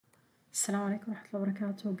Assalamu alaikum wa rahmatullahi wa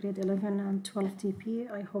barakatuh, grade 11 and 12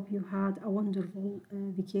 TP. I hope you had a wonderful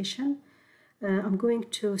vacation. I'm going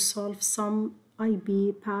to solve some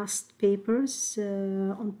IB past papers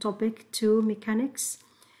on topic 2 mechanics.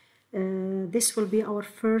 This will be our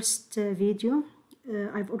first video.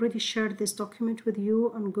 I've already shared this document with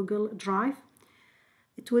you on Google Drive.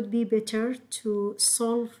 It would be better to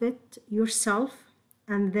solve it yourself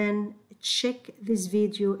and then check this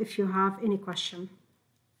video if you have any question.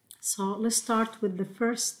 So let's start with the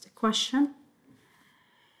first question.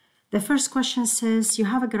 The first question says you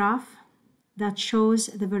have a graph that shows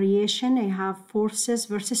the variation. I have forces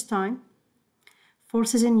versus time.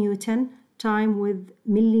 Forces in Newton, time with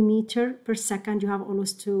millimeter per second. You have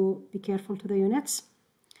always to be careful to the units.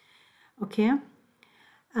 Okay.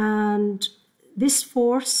 And this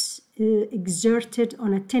force exerted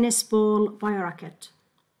on a tennis ball by a racket.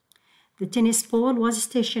 The tennis ball was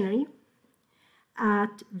stationary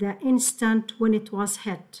at the instant when it was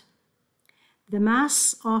hit. The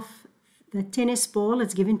mass of the tennis ball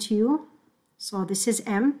is given to you. So this is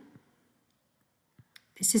M.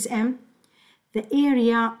 This is M. The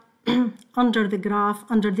area under the graph,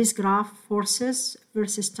 under this graph, forces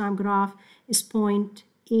versus time graph, is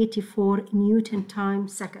 0.84 Newton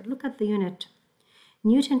times second. Look at the unit.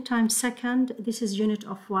 Newton times second, this is unit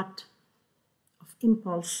of what? Of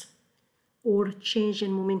impulse or change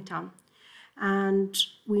in momentum. And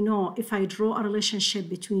we know if I draw a relationship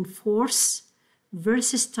between force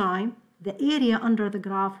versus time, the area under the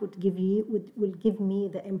graph will give me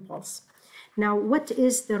the impulse. Now, what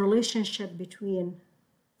is the relationship between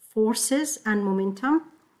forces and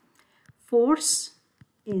momentum? Force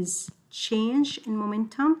is change in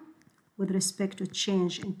momentum with respect to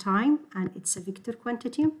change in time, and it's a vector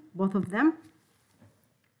quantity, both of them,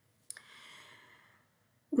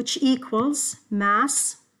 which equals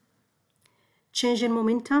mass, change in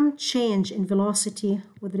momentum, change in velocity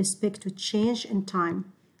with respect to change in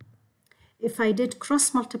time. If I did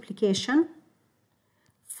cross multiplication,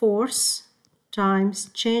 force times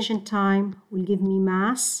change in time will give me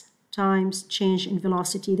mass times change in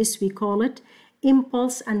velocity. This we call it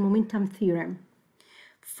impulse and momentum theorem.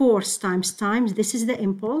 Force times time, this is the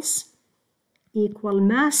impulse, equal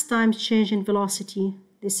mass times change in velocity.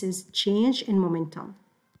 This is change in momentum.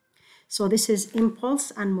 So this is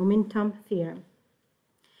impulse and momentum theorem.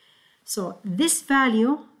 So this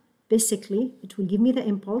value, basically, it will give me the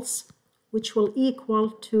impulse, which will equal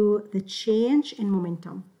to the change in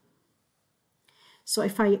momentum. So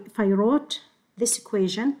if I wrote this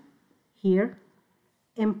equation here,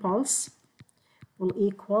 impulse will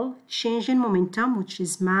equal change in momentum, which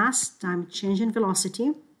is mass times change in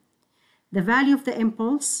velocity. The value of the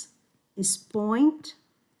impulse is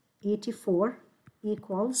 0.84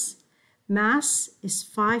 equals mass is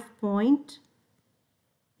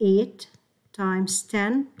 5.8 times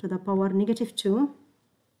 10 to the power negative 2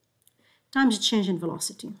 times the change in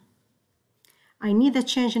velocity. I need the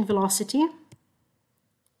change in velocity,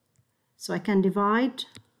 so I can divide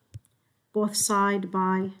both sides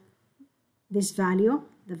by this value,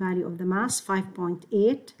 the value of the mass,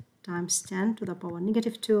 5.8 times 10 to the power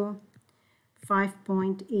negative 2,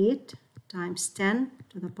 5.8 times 10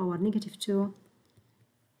 to the power negative 2.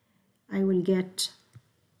 I will get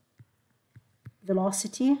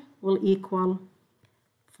velocity will equal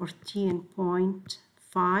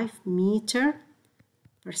 14.5 meter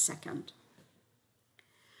per second.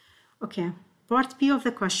 Okay, part B of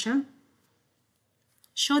the question.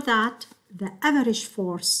 Show that the average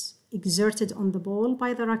force exerted on the ball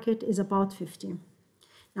by the racket is about 50.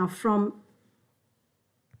 Now from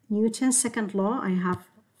Newton's second law, I have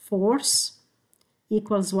force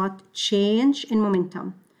equals what? Change in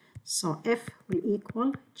momentum. So F will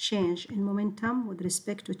equal change in momentum with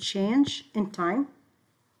respect to change in time.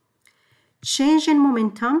 Change in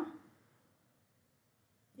momentum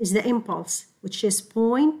is the impulse, which is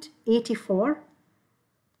 0.84.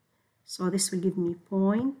 So this will give me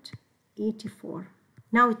 0.84.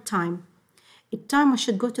 Now at time. At time, I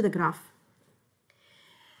should go to the graph.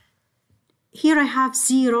 Here I have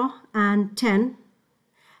 0 and 10,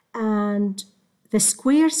 and the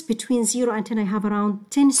squares between 0 and 10, I have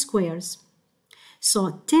around 10 squares.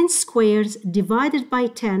 So 10 squares divided by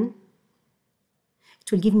 10,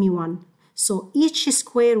 it will give me 1. So each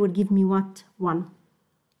square will give me what? 1.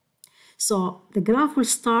 So the graph will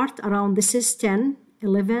start around, this is 10,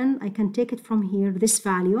 11, I can take it from here, this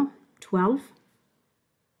value, 12.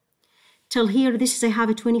 Till here, this is, I have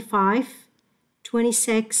a 25,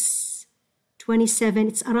 26, 27,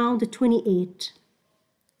 it's around 28.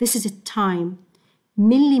 This is a time.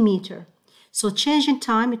 Millimeter. So change in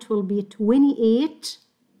time, it will be 28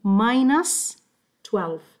 minus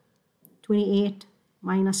 12. 28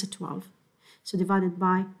 minus 12. So divided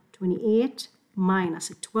by 28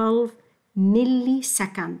 minus 12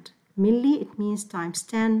 millisecond. Milli, it means times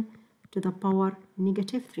 10 to the power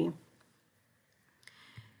negative 3.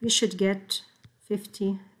 You should get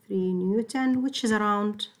 53 Newton, which is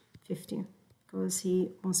around 50, because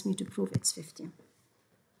he wants me to prove it's 50.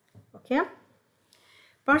 Okay?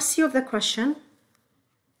 Part C of the question.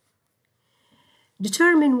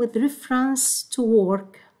 Determine with reference to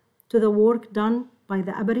the work done by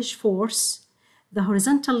the average force, the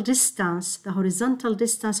horizontal distance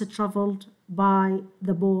traveled by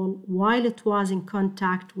the ball while it was in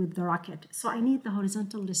contact with the racket. So I need the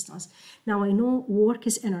horizontal distance. Now I know work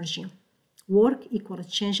is energy. Work equal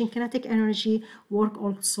change in kinetic energy. Work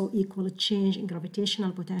also equal change in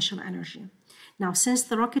gravitational potential energy. Now, since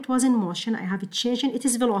the rocket was in motion, I have a change in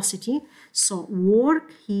its velocity. So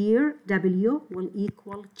work here, W, will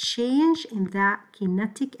equal change in the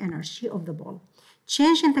kinetic energy of the ball.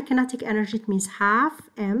 Change in the kinetic energy, it means half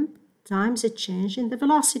m times a change in the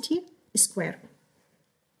velocity square.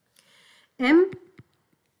 M,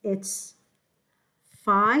 it's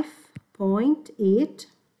 5.8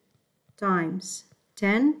 times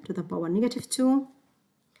 10 to the power negative 2.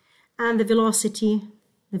 And the velocity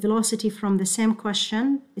from the same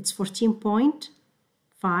question, it's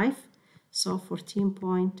 14.5. So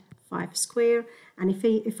 14.5 square. And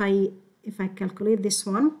if I calculate this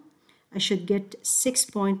one, I should get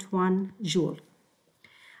 6.1 joule.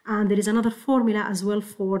 And there is another formula as well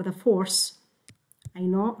for the force. I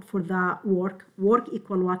know for the work. Work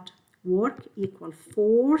equal what? Work equal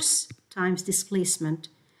force times displacement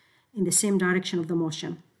in the same direction of the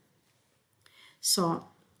motion. So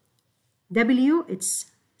W,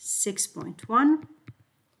 it's 6.1.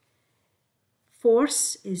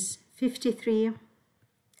 Force is 53.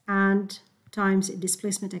 And times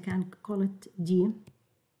displacement, I can call it D.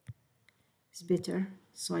 It's better,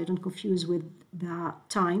 so I don't confuse with the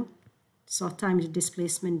time. So times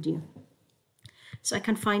displacement D. So I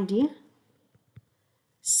can find D.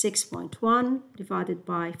 6.1 divided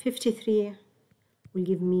by 53 will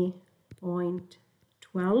give me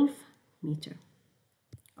 0.12 meter.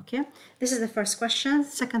 Okay, this is the first question.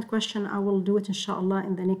 Second question, I will do it inshallah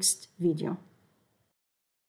in the next video.